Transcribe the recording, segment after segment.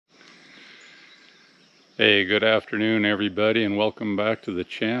Hey, good afternoon everybody, and welcome back to the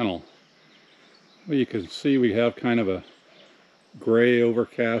channel. Well, you can see we have kind of a gray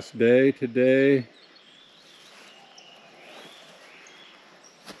overcast day today.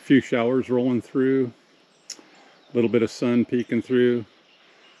 A few showers rolling through, a little bit of sun peeking through.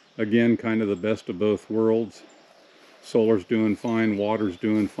 Again, kind of the best of both worlds. Solar's doing fine, water's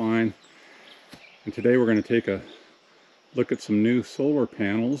doing fine. And today we're going to take a look at some new solar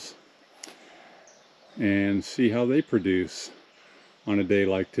panels and see how they produce on a day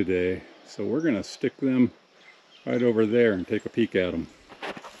like today. So we're going to stick them right over there and take a peek at them.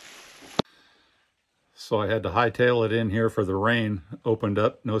 So I had to hightail it in here for the rain. Opened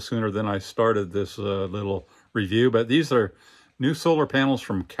up no sooner than I started this little review. But these are new solar panels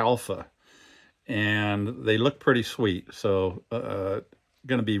from Calpha, and they look pretty sweet. So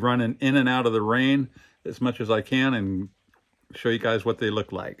going to be running in and out of the rain as much as I can and show you guys what they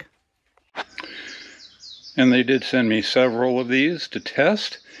look like. And they did send me several of these to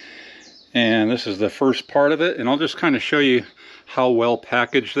test, and this is the first part of it, and I'll just kind of show you how well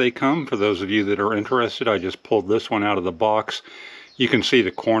packaged they come. For those of you that are interested, I just pulled this one out of the box. You can see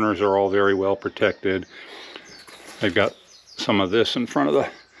the corners are all very well protected. I've got some of this in front of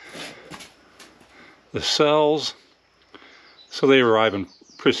the cells, so they arrive in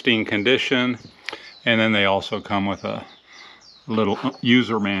pristine condition. And then they also come with a little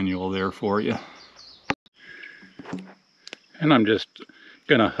user manual there for you. And I'm just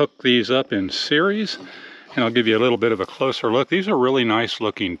gonna hook these up in series, and I'll give you a little bit of a closer look. These are really nice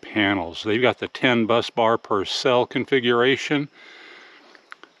looking panels. They've got the 10 bus bar per cell configuration.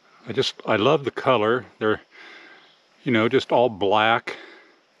 I love the color. They're, you know, just all black.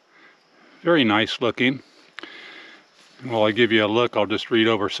 Very nice looking. And while I give you a look, I'll just read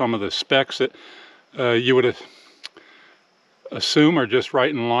over some of the specs that you would assume are just right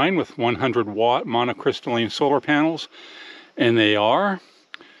in line with 100 watt monocrystalline solar panels. And they are,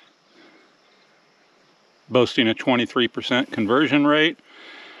 boasting a 23% conversion rate.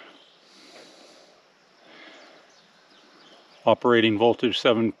 Operating voltage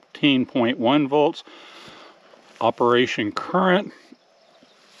 17.1 volts. Operation current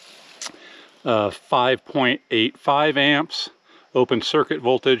 5.85 amps. Open circuit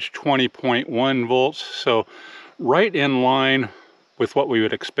voltage 20.1 volts. So right in line with what we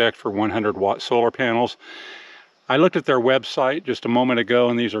would expect for 100 watt solar panels. I looked at their website just a moment ago,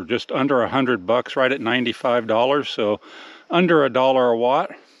 and these are just under $100, right at $95, so under $1 a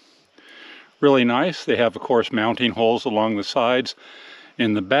watt. Really nice. They have, of course, mounting holes along the sides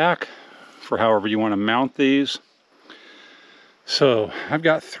in the back for however you want to mount these. So I've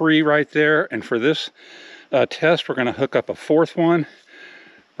got 3 right there, and for this test, we're going to hook up a 4th one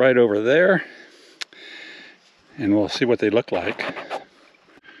right over there, and we'll see what they look like.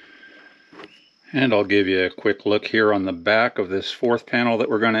 And I'll give you a quick look here on the back of this 4th panel that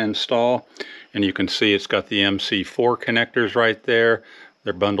we're going to install. And you can see it's got the MC4 connectors right there.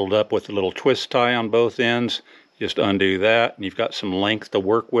 They're bundled up with a little twist tie on both ends. Just undo that, and you've got some length to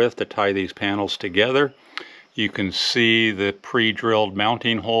work with to tie these panels together. You can see the pre-drilled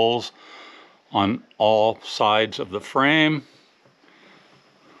mounting holes on all sides of the frame.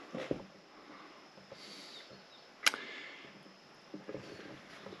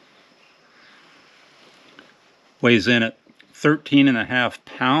 Weighs in at 13.5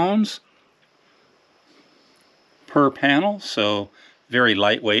 pounds per panel, so very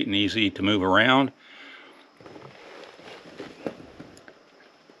lightweight and easy to move around.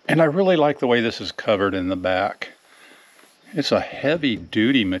 And I really like the way this is covered in the back. It's a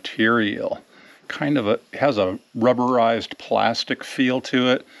heavy-duty material. Has a rubberized plastic feel to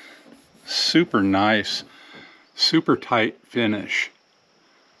it. Super nice, super tight finish.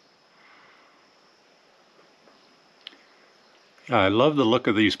 I love the look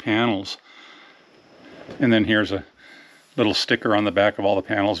of these panels. And then here's a little sticker on the back of all the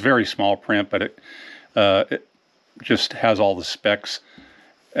panels. Very small print, but it just has all the specs,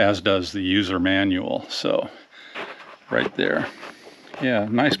 as does the user manual. So right there. Yeah,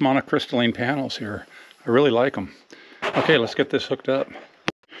 nice monocrystalline panels here. I really like them. Okay, let's get this hooked up.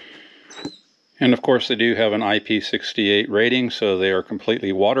 And of course they do have an IP68 rating, so they are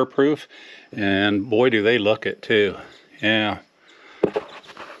completely waterproof. And boy, do they look it too. Yeah.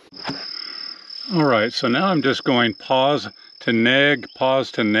 Alright, so now I'm just going pause to neg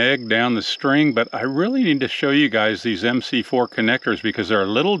down the string, but I really need to show you guys these MC4 connectors because they're a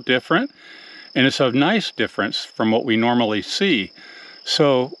little different, and it's a nice difference from what we normally see.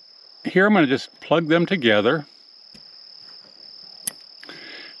 So here I'm going to just plug them together.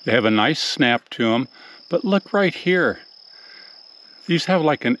 They have a nice snap to them, but look right here. These have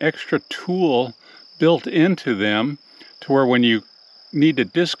like an extra tool built into them to where when you need to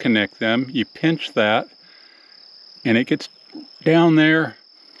disconnect them, you pinch that and it gets down there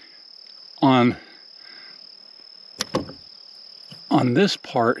on this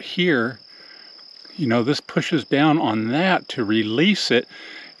part here. You know, this pushes down on that to release it.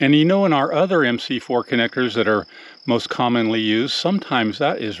 And you know, in our other MC4 connectors that are most commonly used, sometimes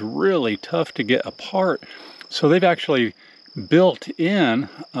that is really tough to get apart. So they've actually built in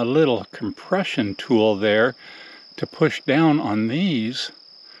a little compression tool there to push down on these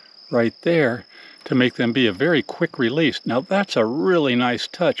right there to make them be a very quick release. Now that's a really nice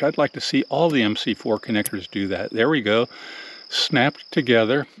touch. I'd like to see all the MC4 connectors do that. There we go, snapped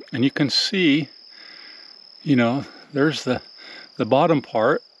together, and you can see, you know, there's the bottom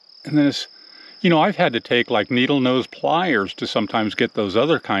part, and then it's, you know, I've had to take like needle nose pliers to sometimes get those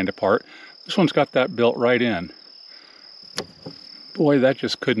other kind apart. This one's got that built right in. Boy, that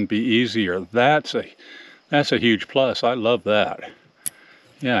just couldn't be easier. That's a huge plus. I love that.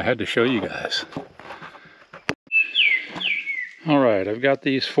 Yeah, I had to show you guys. All right, I've got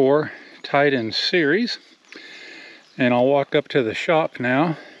these 4 tied in series, and I'll walk up to the shop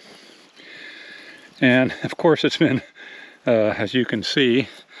now. And of course it's been, as you can see,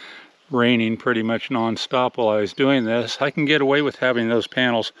 raining pretty much non-stop while I was doing this. I can get away with having those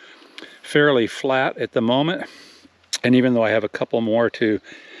panels fairly flat at the moment. And even though I have a couple more to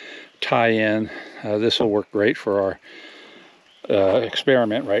tie in, this will work great for our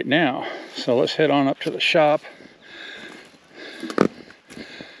experiment right now. So let's head on up to the shop.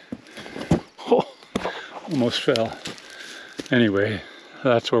 Oh, almost fell. Anyway,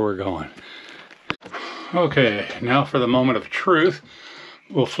 that's where we're going. Okay, now for the moment of truth.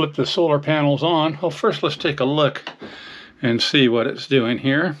 We'll flip the solar panels on. Well, first let's take a look and see what it's doing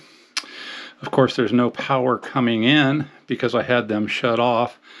here. Of course, there's no power coming in because I had them shut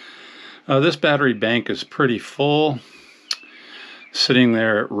off. This battery bank is pretty full, sitting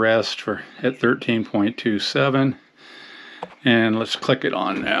there at rest at 13.27. And let's click it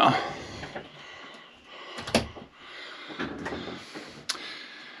on now.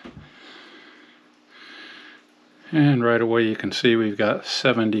 And right away you can see we've got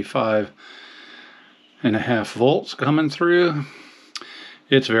 75.5 volts coming through.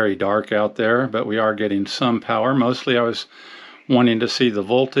 It's very dark out there, but we are getting some power. Mostly I was wanting to see the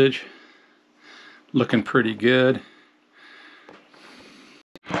voltage. Looking pretty good.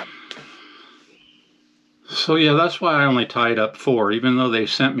 So yeah, that's why I only tied up 4. Even though they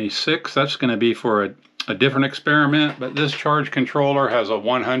sent me 6, that's going to be for a different experiment. But this charge controller has a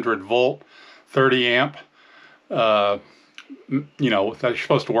 100 volt, 30 amp. You know, that's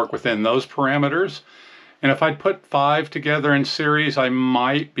supposed to work within those parameters. And if I'd put 5 together in series, I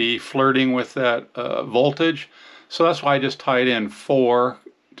might be flirting with that voltage. So that's why I just tied in 4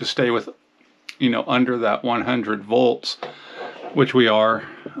 to stay with, you know, under that 100 volts, which we are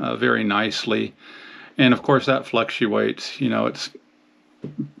very nicely. And of course that fluctuates, you know, it's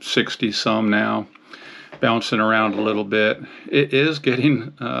 60 some now, bouncing around a little bit. It is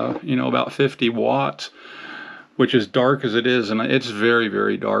getting, you know, about 50 watts, which is dark as it is, and it's very,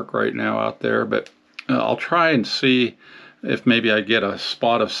 very dark right now out there. But I'll try and see if maybe I get a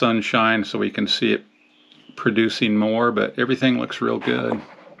spot of sunshine so we can see it producing more, but everything looks real good.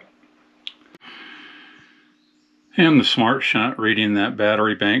 And the smart shunt reading that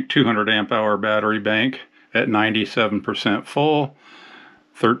battery bank, 200 amp hour battery bank at 97% full,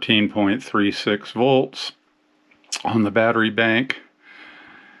 13.36 volts on the battery bank.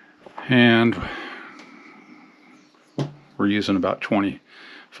 And we're using about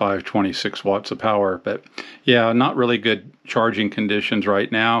 26 watts of power. But yeah, not really good charging conditions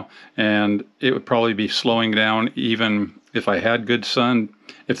right now, and it would probably be slowing down even if I had good sun.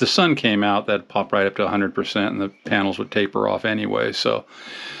 If the sun came out, that'd pop right up to 100% and the panels would taper off anyway. So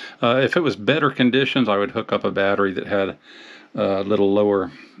if it was better conditions, I would hook up a battery that had a little lower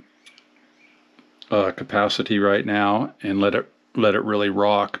capacity right now and let it really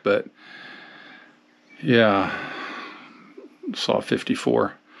rock. But yeah, saw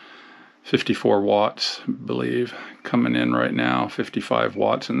 54 watts, I believe, coming in right now, 55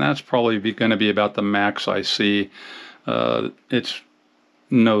 watts, and that's probably going to be about the max I see. It's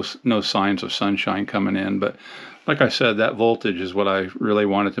no signs of sunshine coming in, but like I said, that voltage is what I really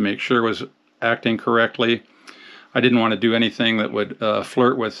wanted to make sure was acting correctly. I didn't want to do anything that would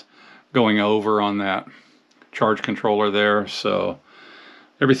flirt with going over on that charge controller there, so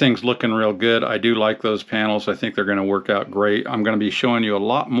everything's looking real good. I do like those panels. I think they're going to work out great. I'm going to be showing you a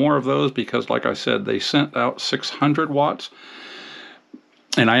lot more of those because, like I said, they sent out 600 watts.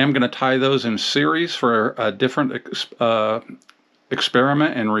 And I am going to tie those in series for a different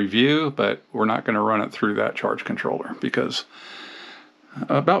experiment and review, but we're not going to run it through that charge controller because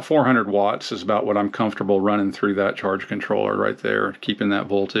about 400 watts is about what I'm comfortable running through that charge controller right there, keeping that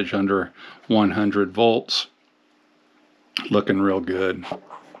voltage under 100 volts. Looking real good.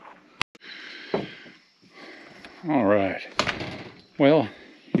 All right. Well,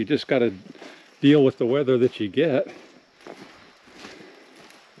 you just got to deal with the weather that you get.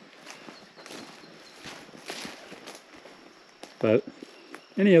 But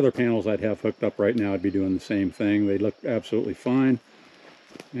any other panels I'd have hooked up right now, I'd be doing the same thing. They look absolutely fine.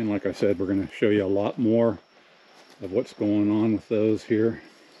 And like I said, we're going to show you a lot more of what's going on with those here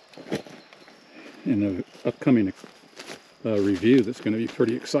in the upcoming review that's going to be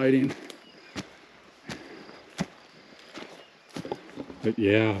pretty exciting. But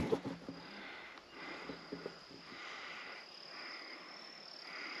yeah,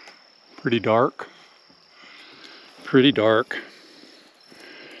 pretty dark. Pretty dark.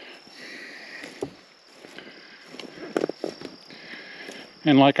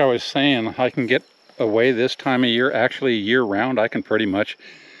 And like I was saying, I can get away this time of year, actually year round, I can pretty much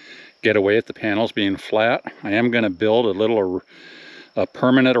get away with the panels being flat. I am going to build a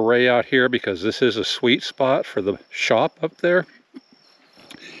permanent array out here because this is a sweet spot for the shop up there.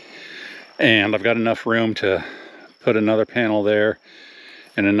 And I've got enough room to put another panel there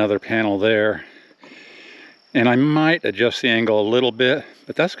and another panel there. And I might adjust the angle a little bit,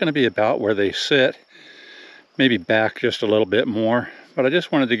 but that's going to be about where they sit. Maybe back just a little bit more. But I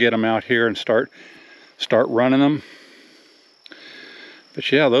just wanted to get them out here and start running them. But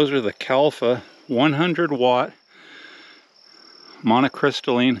yeah, those are the Calpha 100 watt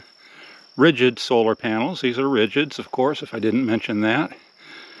monocrystalline rigid solar panels. These are rigids, of course, if I didn't mention that.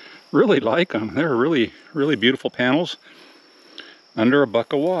 Really like them. They're really, really beautiful panels. Under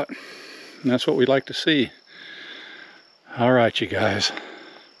 $1 a watt. And that's what we like to see. All right, you guys.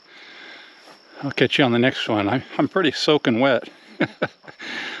 I'll catch you on the next one. I'm pretty soaking wet.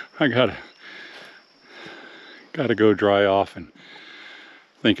 I gotta go dry off and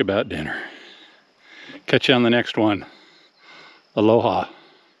think about dinner. Catch you on the next one. Aloha.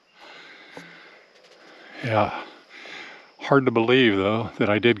 Yeah. Hard to believe, though, that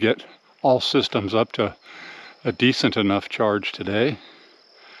I did get all systems up to a decent enough charge today.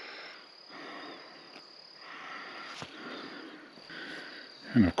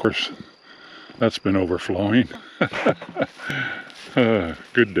 And of course, that's been overflowing.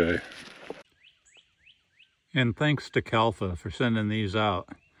 Good day. And thanks to Calpha for sending these out.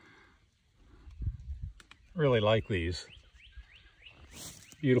 Really like these.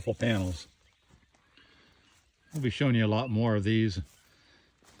 Beautiful panels. I'll be showing you a lot more of these,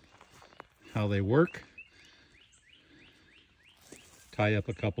 how they work. Tie up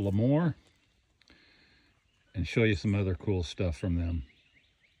a couple of more and show you some other cool stuff from them.